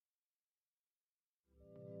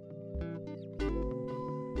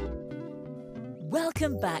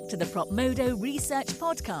Welcome back to the PropModo Research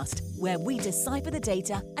Podcast, where we decipher the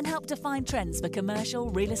data and help define trends for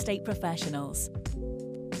commercial real estate professionals.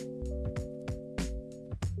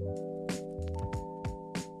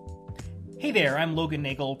 Hey there, I'm Logan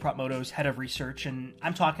Nagel, PropModo's head of research, and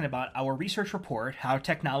I'm talking about our research report, How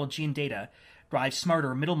Technology and Data Drive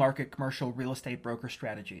Smarter Middle Market Commercial Real Estate Broker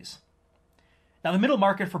Strategies. Now, the middle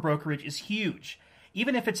market for brokerage is huge.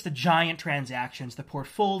 Even if it's the giant transactions, the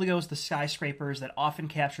portfolios, the skyscrapers that often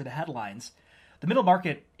capture the headlines, the middle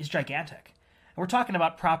market is gigantic. And we're talking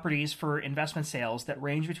about properties for investment sales that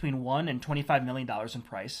range between $1 and $25 million in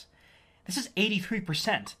price. This is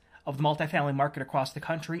 83% of the multifamily market across the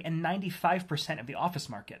country and 95% of the office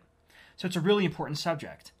market. So it's a really important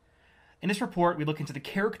subject. In this report, we look into the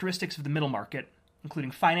characteristics of the middle market,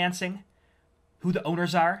 including financing, who the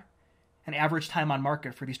owners are, and average time on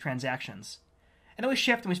market for these transactions. And then we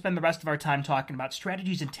shift and we spend the rest of our time talking about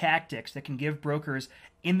strategies and tactics that can give brokers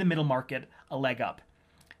in the middle market a leg up.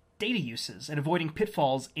 Data uses and avoiding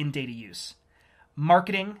pitfalls in data use.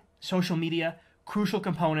 Marketing, social media, crucial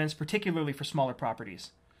components, particularly for smaller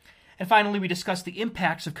properties. And finally, we discuss the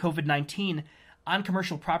impacts of COVID-19 on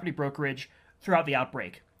commercial property brokerage throughout the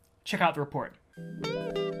outbreak. Check out the report.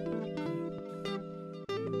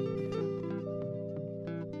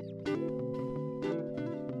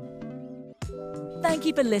 Thank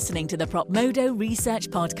you for listening to the PropModo Research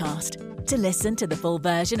Podcast. To listen to the full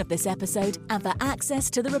version of this episode and for access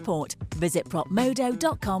to the report, visit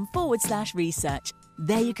propmodo.com/research.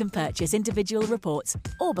 There you can purchase individual reports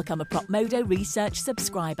or become a PropModo Research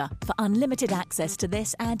subscriber for unlimited access to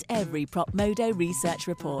this and every PropModo Research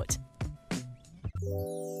report.